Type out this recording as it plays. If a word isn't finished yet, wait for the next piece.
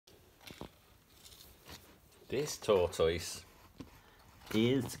This tortoise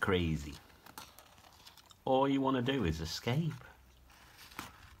is crazy. All you want to do is escape.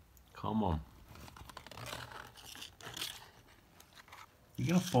 Come on. You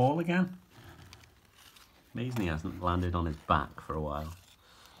gonna fall again? Amazing he hasn't landed on his back for a while.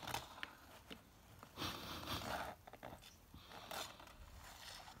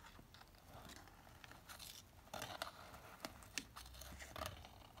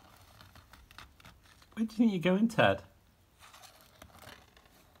 Where do you think you're going, Ted?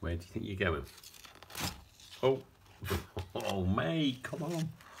 Where do you think you're going? Oh, oh mate, come on.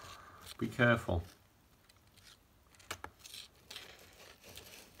 Be careful.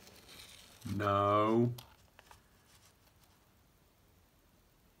 No.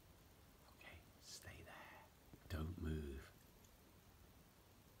 Okay, stay there. Don't move.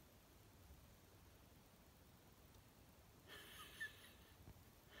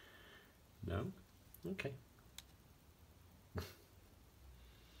 No? Okay.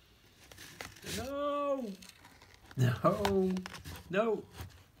 No! No! No!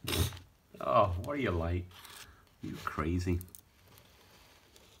 Oh, what are you like? You crazy.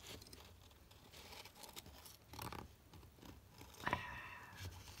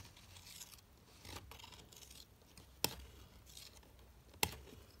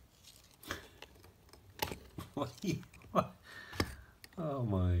 What are you, what? Oh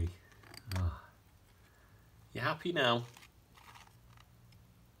my. Oh. You happy now?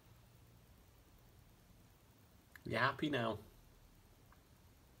 You happy now?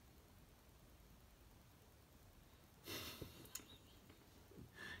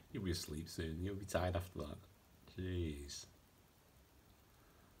 You'll be asleep soon. You'll be tired after that. Jeez.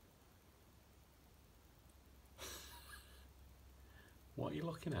 What are you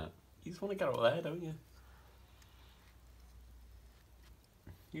looking at? You just want to get up there, don't you?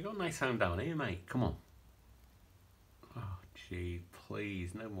 You got a nice home down here, mate. Come on. Oh, gee,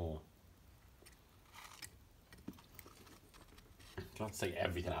 please, no more. Trying to take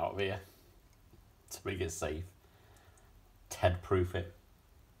everything out of here to make it safe. Ted-proof it.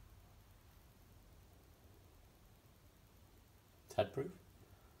 Ted-proof?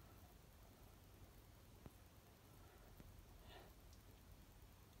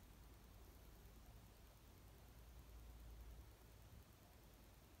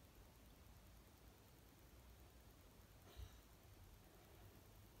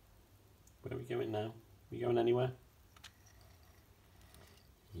 Where are we going now? Are we going anywhere?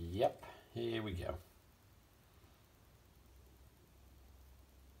 Yep, here we go.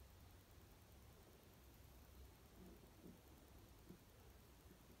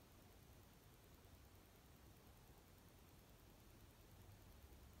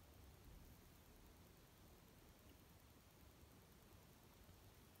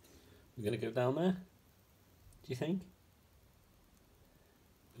 We're going to go down there? Do you think?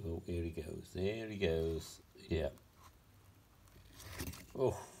 Oh, here he goes. There he goes. Yeah.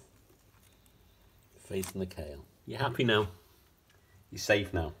 Oh. Facing the kale. You happy now? You're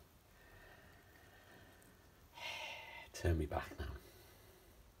safe now? Turn me back now.